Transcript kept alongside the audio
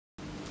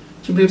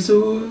ជំរាបសួ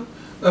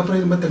រប្រិ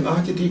យមិត្តទាំងអ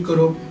ស់ជាទីគោ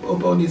រពបង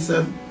ប្អូននិស្សិ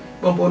ត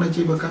បងប្អូនអា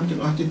ជីវកម្មទាំ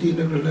ងអស់ជាទី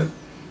នឹករលឹក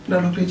ដ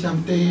ល់លោកគ្រូចាំ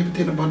ទេប្រ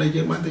ធានបទដែល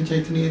យើងបានទៅចែក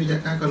គ្នារយៈ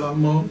កាលកន្លង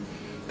មក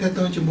តើ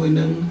តើជាមួយ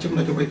នឹងចំ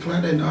ណុចអ្វីខ្លះ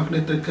ដែលអ្នកនរគ្នា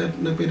ត្រូវគិត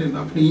នៅពេលដែល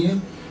អ្នកនរគ្នា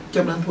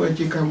ចាប់បានធ្វើអា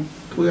ជី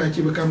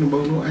វកម្មដំបូ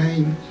ងនោះឯ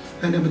ង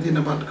ហើយនៅប្រធាន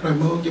បទក្រោយ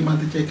មកយើងបាន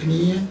ទៅចែកគ្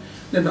នា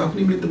អ្នកនរគ្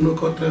នាមានទំនួល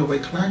ខុសត្រូវអ្វី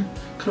ខ្លះ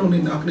ក្នុងនា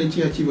មអ្នកនរគ្នាជា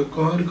អាជីវក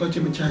រឬក៏ជា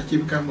ម្ចាស់អាជី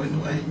វកម្មមួយ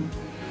នោះឯង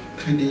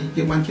ថ្ងៃនេះ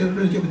យើងបានជ្រើស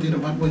រើសយកប្រធាន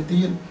បទមួយ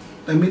ទៀត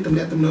ដែលមានទំ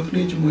នាក់ទំនងគ្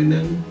នាជាមួយ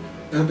នឹង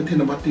ប្រធា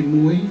នបទទី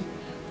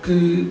1គឺ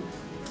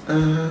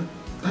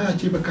ថាអា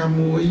ជីវកម្ម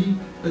មួយ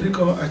ឬ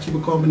ក៏អាជីវ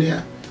ករម្នា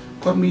ក់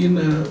គាត់មាន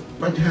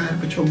បញ្ហា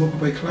ប្រឈមមុខ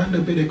អ្វីខ្លះនៅ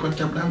ពេលដែលគាត់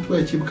ចាប់ផ្ដើមធ្វើ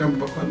អាជីវកម្មរ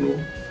បស់គាត់នោះ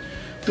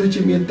ទោះ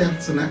ជាមានទស្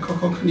សនៈខុស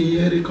ៗគ្នា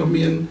ឬក៏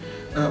មាន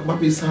បទ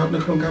ពិសោធន៍នៅ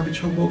ក្នុងការប្រ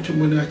ឈមមុខជា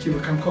មួយនឹងអាជីវ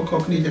កម្មខុស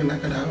ៗគ្នាយ៉ាងណា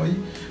ក៏ដោយ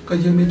ក៏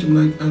យើងមានចំ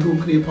ណុចរួម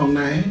គ្នាផង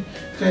ដែរ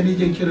ថ្ងៃនេះ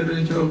យើងជ្រើសរើ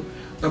សយក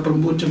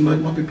9ចំណុច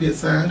មកពិភាក្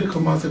សាឬក៏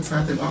មកសិក្សា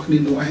ទាំងអស់គ្នា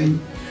នោះឯង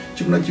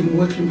ចំណុចជា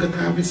មួយខ្ញុំគិត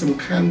ថាវាសំ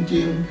ខាន់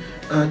ជាង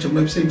ចំ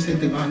ណុចផ្សេង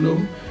ទាំងអស់នោះ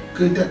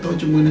គឺតកត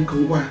ជាមួយនឹងក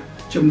ង្វះ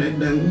ចំណេះ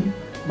ដឹង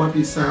បទ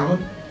ពិសោធ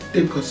ន៍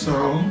ទេពកោស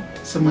ល្យ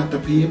សមត្ថ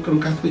ភាពក្នុង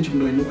ការធ្វើជំ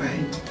នួយនោះឯង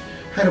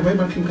ហើយអ្វី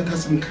បានខ្ញុំគិតថា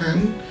សំខា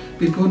ន់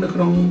ពីព្រោះនៅក្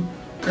នុង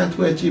ការធ្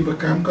វើអាជីវ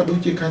កម្មក៏ដូច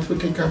ជាការធ្វើ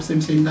កិច្ចការផ្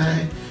សេងដែរ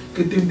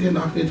គឺទាមទារ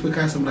អ្នកគ្នាធ្វើ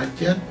ការសម្រេច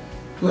ចិត្ត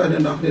ធ្វើឲ្យ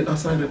អ្នកគ្នាដោះ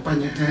ស្រាយនូវប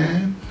ញ្ហា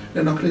អ្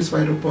នកគ្នាស្វែ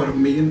ងរកព័ត៌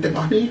មានទាំង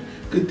អស់នេះ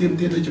គឺទាម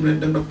ទារនូវចំណេះ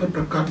ដឹងដ៏ពិតប្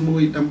រាកដមួ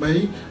យដើម្បី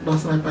ដោះ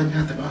ស្រាយបញ្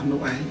ហាទាំងអស់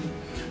នោះឯង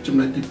ចំ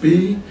ណុចទី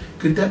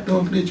2គឺតកត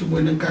ងគ្នាជាមួ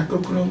យនឹងការគ្រ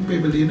ប់គ្រងពេល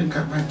វេលានិង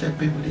ការបែងចែក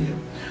ពេលវេលា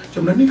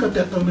ចំណុចនេះក៏ត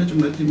កតងនឹងចំ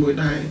ណុចទី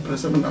1ដែរប្រ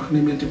សិនបើអ្នកគ្នា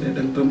មានចំណេះ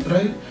ដឹងត្រឹមត្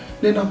រូវ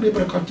អ្នកគ្នា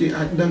ប្រកាសជា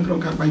អាចដឹងក្នុង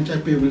ការបែងចែក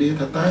ពេលវេលា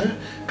ថាតើ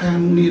ការ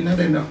ងារណា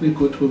ដែលអ្នកគ្នា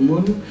គួរធ្វើមុ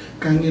ន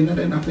ការងារណា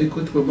ដែលអ្នកគ្នាគួ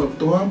រធ្វើបន្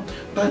ទាប់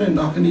តើអ្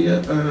នកគ្នា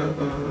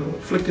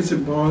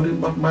flexible ឬ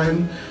បត់បែន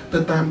ទៅ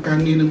តាមការ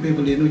ងារនិងពេល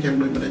វេលានោះយ៉ាង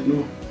ដូចម្តេច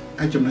នោះ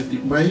ហើយចំណុចទី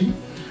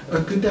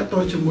3គឺតកត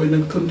ងជាមួយនឹ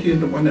ងធនធាន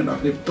របស់អ្នក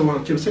គ្នាផ្ទាល់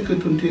ជាពិសេសគឺ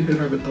ធនធានហិ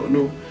រញ្ញវត្ថុ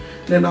នោះ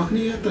អ្នកគ្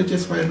នាត្រូវចេះ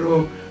ស្វែងរ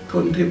កធ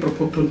នធានប្រភ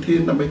ពធនធាន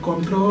ដើម្បីគ្រ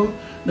ប់គ្រង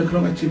នៅក្នុ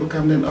ងអាជីវក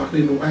ម្មអ្នកគ្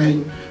នានោះឯង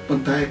ប៉ុ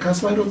ន្តែការ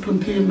ស្វែងរកធន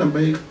ធានដើម្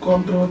បីគ្រ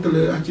ប់គ្រងទៅ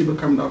លើអាជីវ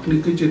កម្មអ្នកគ្នា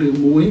គឺជារឿង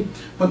មួយ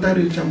ប៉ុន្តែ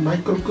រឿងចាំបា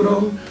ច់គ្រប់គ្រ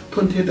ងធ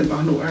នធានទាំងអ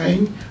ស់នោះឯង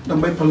ដើ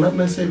ម្បីផលិត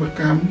នៅសេវា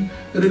កម្ម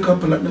ឬក៏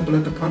ផលិតនៅផលិ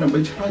តផលដើម្បី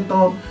ឆ្លើយត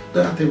បទៅ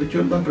អតិថិជ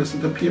នដោយប្រសិ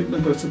ទ្ធភាពនិ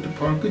ងប្រសិទ្ធផ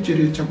លគឺជា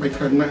រឿងចាំបាច់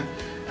ខ្លាំងណាស់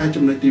ហើយ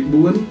ចំណុចទី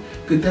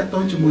4គឺតកត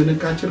ងជាមួយនឹង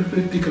ការជ្រើស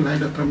រើសទីកន្លែង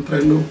ដ៏ត្រឹមត្រូ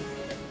វនោះ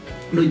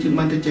ដូចជា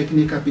បានទៅចែកគ្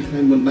នាកាលពីថ្ងៃ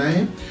មុនដែរ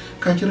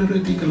ការជ្រើសរើ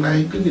សទីកន្លែង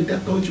គឺវាតក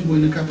តងជាមួយ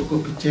នឹងការប្រកួត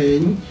ប្រជែង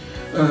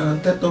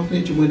តកតងគ្នា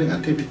ជាមួយនឹងអ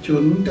តិថិជ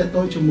នតកត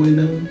ងជាមួយ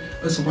នឹង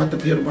សុវត្ថិ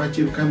ភាពរបស់អា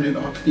ជីវកម្មអ្នកន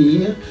រគ្នា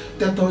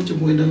តកតងជា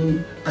មួយនឹង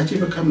អាជី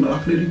វកម្មអ្នកនរ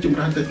គ្នារីកចម្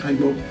រើនទៅថ្ងៃ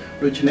មុខ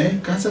ដូច្នេះ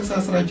ការសិក្សា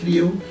ស្រាវជ្រា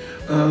វ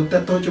ត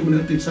កតងជាមួយ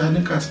នឹងទីផ្សារ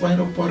និងការស្វែង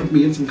រកព័ត៌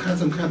មានសំខាន់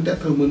តក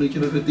តងមួយនឹងជ្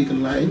រើសរើសទីក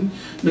ន្លែង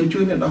នឹងជួ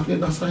យអ្នកនរគ្នា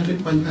ដោះស្រាយ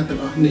បញ្ហាទាំ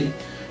ងអស់នេះ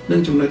និង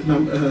ចំណុច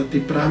ទី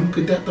5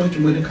គឺតកតងជា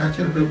មួយនឹងការជ្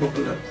រើសរើសបុគ្គ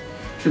លិក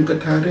ខ្ញុំគិត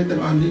ថារឿងទាំ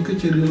ងអស់នេះគឺ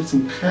ជារឿង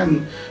សំខាន់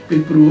ពី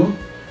ព្រោះ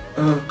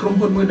ក្រុម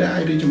ហ៊ុនមួយដែល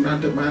អាចរីកចម្រើន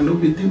ទៅបាននោះ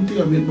វាទាមទា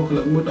រឲ្យមានបុគ្គ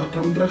លិកមួយដ៏ត្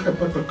រឹមត្រូវហើយ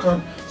ពិតប្រាកដ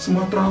ស្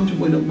មោះត្រង់ជា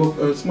មួយនឹង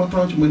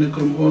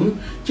ក្រុមហ៊ុន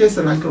ជាស្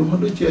រឡាញ់ក្រុមហ៊ុន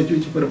ដូចជាអាយុ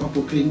ជីវិតរបស់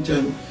ពួកគេអញ្ចឹ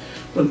ង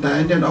ប៉ុន្តែ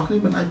អ្នកនរគ្នា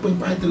មិនអាចពឹង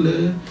ផ្អែកទៅលើ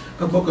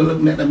បុគ្គលិក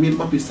អ្នកដែលមាន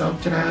បទពិសោធន៍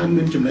ច្រើន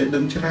មានចំណេះដឹ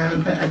ងច្រើន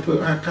ហើយអាចធ្វើ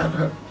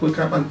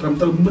ការបានត្រឹម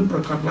ត្រូវមិនប្រ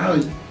កបឡើយ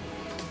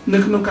នៅ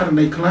ក្នុងករ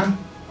ណីខ្លះ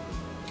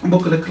បុ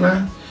គ្គលិកខ្លះ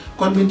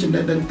គាត់មានចំ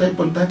ណេះដឹងតែ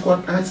ប៉ុន្តែគា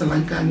ត់អាចឆ្ល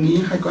ងការងារ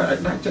ហើយគាត់អាច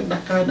ដាក់ចិត្តដា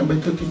ក់កាយដើម្បី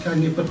ធ្វើកិច្ចការ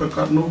ងារពិតប្រាក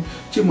ដនោះ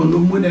ជាមនុ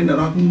ស្សមួយដែលអ្នក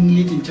នរគ្នា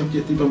ងាយចិញ្ចឹមជា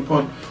ទីបំផុ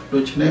តដូ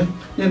ច្នេះ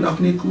អ្នកនរ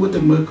គ្នាគួរតែ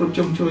មើលគ្រប់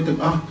ជ្រុងជ្រោយទាំង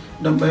អស់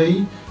ដើម្បី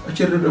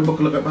ជ្រើសរើសបុគ្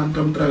គលិកឲ្យបានត្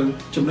រឹមត្រូវ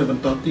ចំណុចប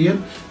ន្តទៀត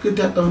គឺ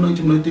តកតងនឹង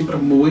ចំណុចទី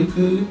6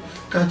គឺ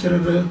ការជ្រើ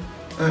សរើស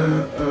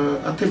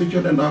អតិថិជ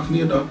នអ្នកនរគ្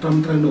នាដ៏ត្រឹម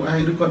ត្រូវនោះឯ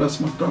ងឬក៏ដ៏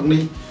ស្មោះត្រង់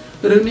នេះ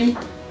រឿងនេះ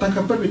តែ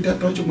ក៏ពិតវាត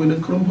កតជាមួយនឹ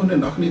ងក្រុមហ៊ុនអ្នក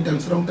នរគ្នាទាំង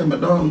ស្រុងតែ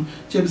ម្ដង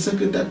ជាពិសេស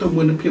គឺតកតជា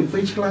មួយនឹងភាពវៃ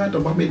ឆ្លាតរ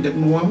បស់មេដឹក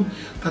នាំ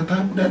ថាតើ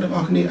អ្នកទាំងអ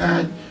ស់គ្នាអា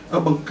ច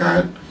បង្កើ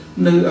ត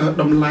នៅ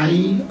តម្លៃ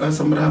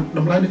សម្រាប់ត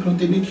ម្លៃនៅក្នុង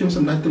ទីនេះខ្ញុំស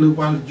ម្ដៅទៅលើ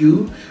value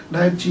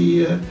ដែលជា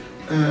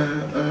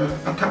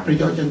អត្ថប្រ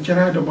យោជន៍យ៉ាងច្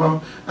រើនរបស់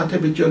អតិ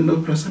ថិជននោះ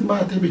ប្រសិនបើ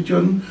អតិថិជ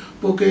ន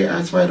ពួកគេអា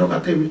ចស្វែងរកអ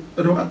ត្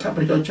ថ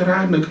ប្រយោជន៍ច្រើ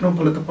ននៅក្នុង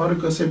ផលិតផលឬ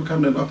ក៏សេវាក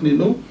ម្មអ្នកនរគ្នា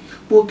នោះ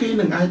ពួកគេ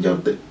នឹងអាចយក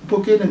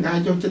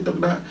ចិត្តទុក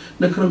ដាក់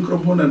នៅក្នុងក្រុ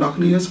មហ៊ុនអ្នកនរ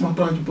គ្នាស្មោះ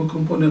ត្រង់ចំពោះក្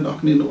រុមហ៊ុនអ្នកនរ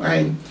គ្នានោះឯ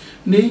ង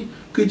នេះ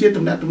គឺជា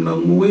ទំនាក់ទំនង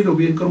មួយរ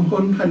វាងក្រុមហ៊ុ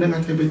នហើយនិងអ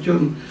តិថិជ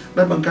ន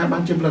ដែលបង្កើតបា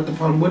នជាផលិត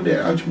ផលមួយដែល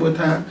ឲ្យឈ្មោះ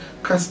ថា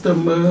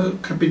customer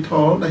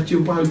capital ដែលជា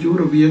value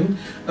រវាង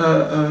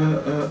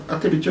អ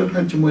តិថិជន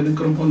ហើយជាមួយនឹង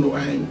ក្រុមហ៊ុននោះ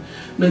ឯង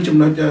នៅចំ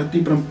ណុចទី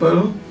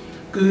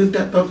7គឺត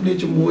កតគ្នា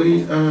ជាមួយ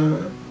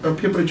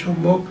ភាពប្រឈម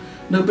មុខ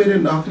នៅពេលដែ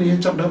លអ្នកនរគ្នា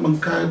ចាប់ដើមប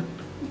ង្កើត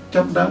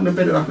នៅ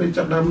ពេលដែលអ្នកគ្នា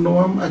ចាប់ដើម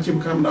នាំអាជីវ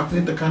កម្មអ្នកគ្នា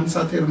ទៅកាន់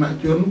សាធារណ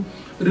ជន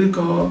ឬ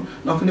ក៏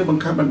អ្នកគ្នាប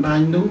ង្កើតបណ្ដាញ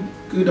នោះ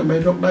គឺដើម្បី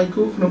រកដៃ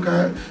គូក្នុងកា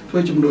រធ្វើ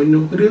ជំនួយ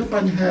នោះរឿងប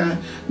ញ្ហា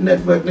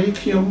network នេះ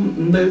ខ្ញុំ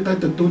នៅតែ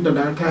ទទូចដ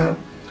ដែលថា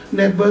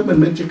network មិន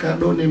មែនជាការ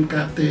ដូរនាម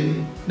កាតទេ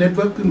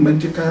network គឺមិនមែន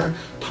ជាការ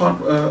ថត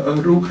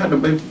រូបហើយដើ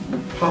ម្បី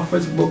ផុស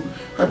Facebook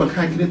ហើយ ហើយបង្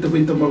ហាញគ្នាទៅវិ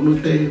ញទៅមកនោះ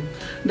ទេ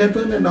អ្នកធ្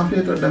វើអ្នកនរគ្នា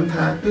ត្រូវដឹង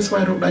ថាគឺស្វែ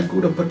ងរកដៃគូ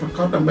ដ៏ពិតប្រាក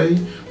ដដើម្បី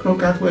ក្នុង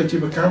ការធ្វើអាជី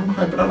វកម្ម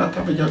ហើយផ្ដល់អត្ថ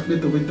ប្រយោជន៍គ្នា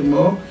ទៅវិញទៅម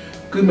ក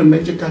គឺមិនមែ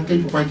នជាការកេង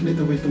ប្រវ័ញ្ចគ្នា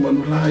ទៅវិញទៅមក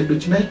នោះឡើយដូ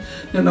ច្នេះ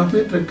អ្នកនរគ្នា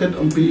ត្រូវគិត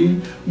អំពី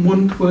មុន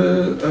ធ្វើ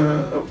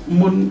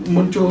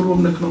មុនចូលរួម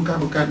នៅក្នុងការ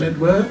បង្កើត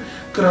network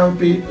ក្រោយ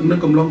ពីនៅ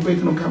កំឡុងពេល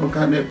ក្នុងការបង្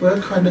កើត network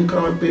ហើយនឹងក្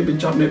រោយពេលប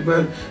ញ្ចប់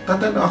network តើ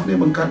អ្នកនរគ្នា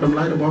បង្កើតតម្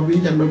លៃរបស់វា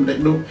យ៉ាងដូចម្តេច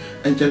នោះ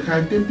អញ្ចឹងហើយ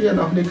ទាមទារ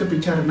អ្នកនរគ្នាគិតពិ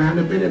ចារណា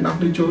នៅពេលដែលអ្នកនរ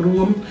គ្នាចូល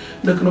រួម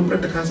នៅក្នុងព្រឹ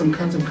ត្តិការណ៍សំ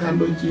ខាន់ៗ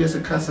ដូចជាសិ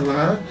ក្ខាសា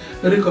លា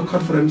ឬក៏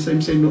conference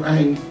ផ្សេងៗនោះឯ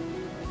ង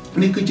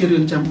នេះគឺជារឿ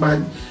ងចាំបា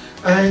ច់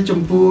ចំ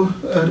ពោះ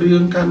រឿ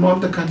ងការនាំ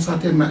ទៅកាន់សា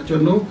ធារណជ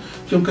ននោះ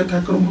ខ្ញុំគិតថា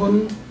ក្រុមហ៊ុន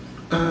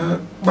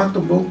បាក់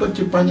ដំបងពិត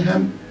ជាបញ្ហា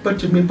ពិត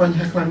ជាមានបញ្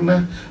ហាខ្លាំងណា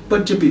ស់ពិ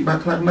តជាពិបាក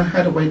ខ្លាំងណាស់ហេ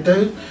តុអ្វីទៅ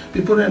ពី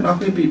ព្រោះអ្នកនរ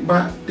គ្នាពិបា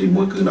កទី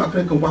1គឺអ្នកនរគ្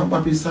នាកង្វះប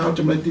ទពិសោធន៍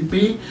ចំណុចទី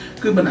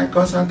2គឺមិនអាចក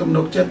សាងទំ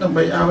នុកចិត្តដើម្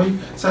បីឲ្យ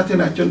សាធា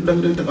រណជនដឹង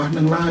រឿងទាំងអស់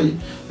នឹងឡើយ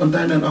ប៉ុន្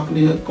តែអ្នកនរគ្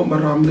នាកុំបា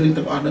រម្ភរឿង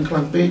ទាំងអស់នឹងខ្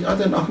លាំងពេកឲ្យ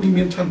តែអ្នកនរគ្នា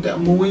មានឆន្ទៈ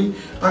មួយ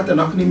ឲ្យតែ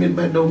អ្នកនរគ្នាមាន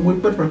បេះដូងមួយ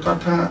ពិតប្រាកដ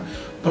ថា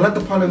ផលិត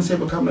ផលនិងសេ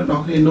វាកម្មរប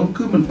ស់អ្នកនរគ្នានោះ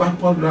គឺមិនប៉ះ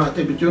ពាល់ដល់អ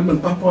តិថិជនមិន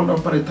ប៉ះពាល់ដ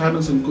ល់បរិស្ថាន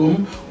និងសង្គម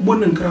មុន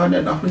នឹងក្រោយអ្ន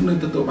កនរគ្នានឹង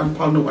ទទួលបានផ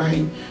លនោះឯង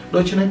ដូ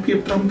ច្នេះភាព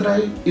ត្រឹមត្រូ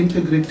វ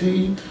integrity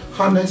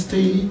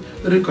honesty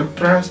ឬក៏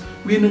trust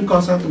វានឹងក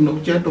សាងទំនុក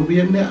ចិត្តរ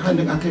វាងអ្នកហើយ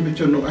និងអតិថិ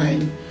ជននោះឯង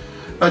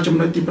ចំ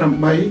ណុចទី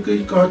8គឺ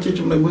ក៏ជា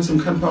ចំណុចមួយសំ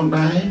ខាន់ផង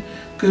ដែរ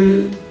គឺ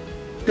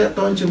តក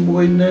តងជាមួ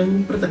យនឹង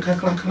ព្រឹត្តិការណ៍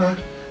ខ្លះៗ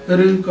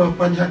ឬក៏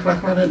បញ្ហាខ្លះ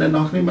ៗដែលអ្នកន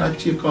រគ្នាមិនអាច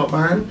ព្យាករ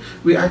បាន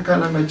វាអាចកើត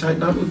ឡើងដោយចៃ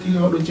ដន្យឧទាហ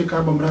រណ៍ដូចជាកា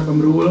របម្រើប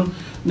ម្រួល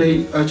នៃ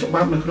ច្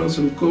បាប់នៅក្នុង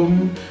សង្គម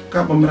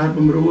ការបម្រើប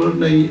ម្រួល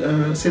នៃ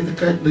សេដ្ឋ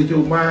កិច្ចនយោ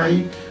បាយ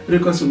ឬ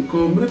ក៏សង្គ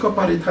មឬក៏ប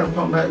រិស្ថានផ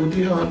ងដែរឧ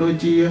ទាហរណ៍ដូច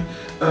ជា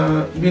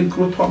មានគ្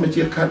រោះធម្ម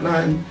ជាតិកើតឡើ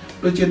ង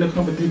ដូចជានៅក្នុ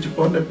ងប្រទេសជ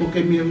ប៉ុនដែលពួក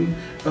គេមាន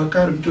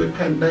ការរំជួយ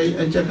ផែនដី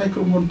អញ្ចឹងឲ្យក្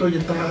រុមហ៊ុន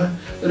Toyota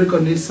ឬក៏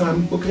Nissan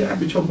ពួកគេអាច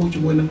ប្រឈមមុខជា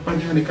មួយនឹងប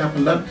ញ្ហានៃការផ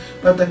លិត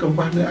តែកង្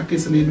វះនៅអគ្គិ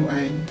សនីនោះ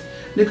ឯង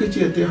នេះគឺ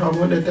ជាឧទាហរណ៍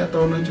មួយដែលតកត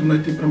ងនឹងចំណុច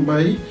ទី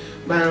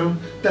8ដែល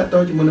តកត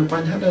ងជាមួយនឹងប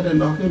ញ្ហាដែលអ្នក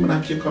នរគ្នាមិនអា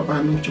ចព្យាករបា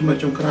ននោះចំណុច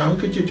ចុងក្រោយ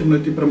គឺជាចំណុច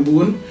ទី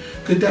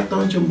9គឺតកត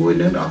ងជាមួយ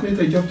នឹងអ្នកនរគ្នា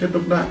ត្រូវយកចិត្ត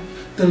ទុកដាក់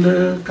ទៅលើ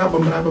ការប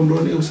ម្រើបម្រួ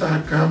លនៃឧស្សាហ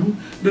កម្ម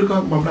ឬក៏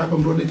បម្រើប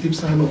ម្រួលនៃទីផ្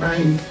សារនោះឯ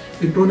ង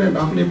ពីព្រោះអ្នកន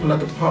រគ្នាផលិ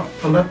តផ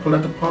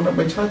លដើម្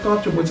បីឆ្លើយតប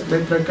ជាមួយសេចក្តី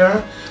ត្រូវការ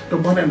រ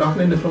បស់អ្នកនរគ្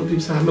នានៅក្នុងទី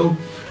ផ្សារនោះ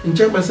អញ្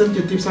ចឹងបើសិន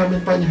ជាទីផ្សារមា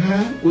នបញ្ហា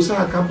ឧស្សា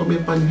ហកម្មក៏មា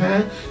នបញ្ហា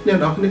អ្នក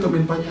នរគ្នាក៏មា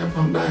នបញ្ហាផ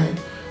ងដែរ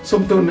សូ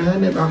មទោសណា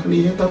អ្នកនរគ្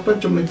នាតើពិត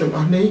ចំណុចទាំងអ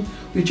ស់នេះ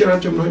វាច្រើន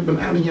ចំណុចមិន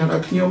អនុញ្ញាតឲ្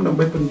យខ្ញុំដើម្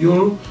បីបញ្យ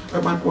ល់ឲ្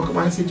យបានពោះក្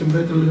បាយស៊ីជម្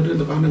រៅទៅលើរឿង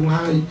ទាំងអស់នឹង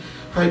ឡើយ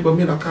ហើយបើ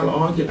មានឱកាសល្អ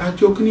យើងអាច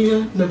ជួបគ្នា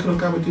នៅក្នុង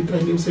កម្មវិធី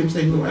training ផ្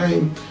សេងៗនោះឯង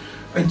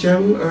អញ្ចឹង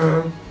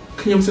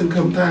ខ្ញុំសង្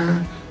ឃឹមថា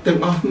ទាំង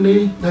អស់នេះ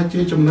ដែល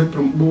ជាចំណុច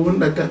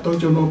9ដែលតកតង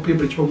ជាមួយភាព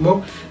ប្រឈមមុខ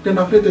អ្នកន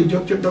រគ្នាទៅយ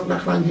កចិត្តទុកដា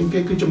ក់ខ្លាំងជាងគេ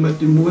គឺចំណុច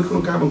ទី1ក្នុ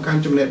ងការបង្កើន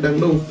ចំណេះដឹង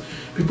នោះ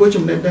ពីព្រោះ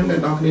ចំណេះដឹងដែល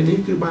អ្នកនរគ្នានេះ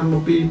គឺបានម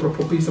កពីប្រភ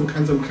ពពីសំខា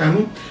ន់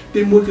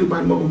ទី1គឺបា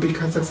នមកអំពី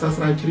ការសិក្សា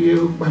ស្រាវជ្រាវ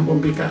បានមក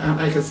ពីការអាន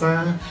ឯកសា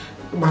រ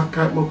បាន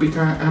កើតមកពី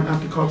ការអាន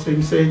article ផ្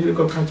សេងៗឬ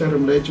ក៏ការចែក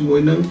រំលែកជាមួយ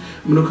នឹង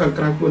មនុស្សខាង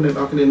ក្រៅខ្លួនអ្នកន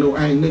រគ្នានោះ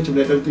ឯងនឹងចំ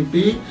ណេះដឹងទី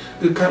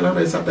2គឺការឡើង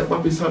ដោយសារតែបទ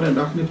ពិសោធន៍អ្នក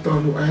នរគ្នាផ្ទា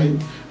ល់នោះឯង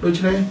ដូ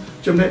ច្នេះ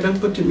ចំណេះដឹង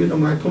ពិតជាមានត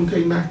ម្លៃធំធេ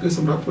ងណាស់គឺស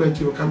ម្រាប់ធ្វើអា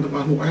ជីវកម្មទាំងអ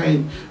ស់នោះឯង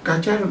ការ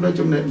ចែករំលែក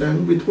ចំណេះដឹង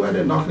វាធ្វើឲ្យ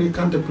អ្នកនរគ្នា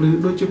កាន់តែភ្លឺ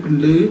ដូចជាព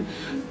ន្លឺ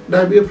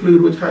ដែលវាភ្លឺ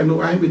រួចហើយនោះ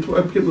ឯងវាធ្វើ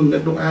ឲ្យភាពងងឹ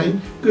តនោះឯង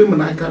គឺមិន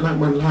អាចកើតឡើង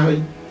បានឡើយ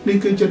នេះ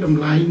គឺជាត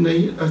ម្លៃនៃ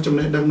ចំ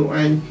ណេះដឹងនោះ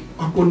ឯង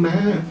អរគុណណា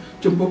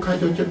ចំពោះការ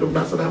ចូលចិត្តទុក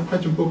ដាក់ស្ដាប់ហើយ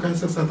ចំពោះការ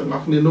សិក្សាទាំងអ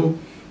ស់គ្នានោះ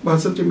បើ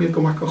សិនជាមានក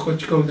ង្វះខុស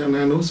ឆ្គងយ៉ាង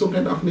ណានោះសូមអ្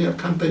នកនរគ្នា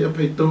ខន្តីអ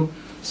ភ័យទោស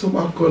សូម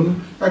អរគុណ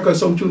ហើយក៏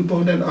សូមជូនព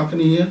រអ្នកនរគ្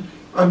នា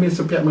ឲ្យមាន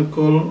សុភមង្គ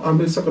លឲ្យ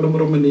មានសុខដុម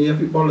រមនា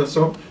វិបុល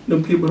សុខនិង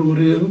ភាពរុង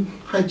រឿង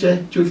ហើយចេះ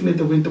ជួយគ្នា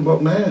ទៅវិញទៅមក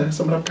ណាស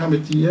ម្រាប់កម្ពុ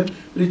ជា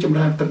រីចម្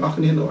រើនទាំងអស់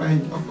គ្នានោះឯង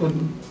អរគុណ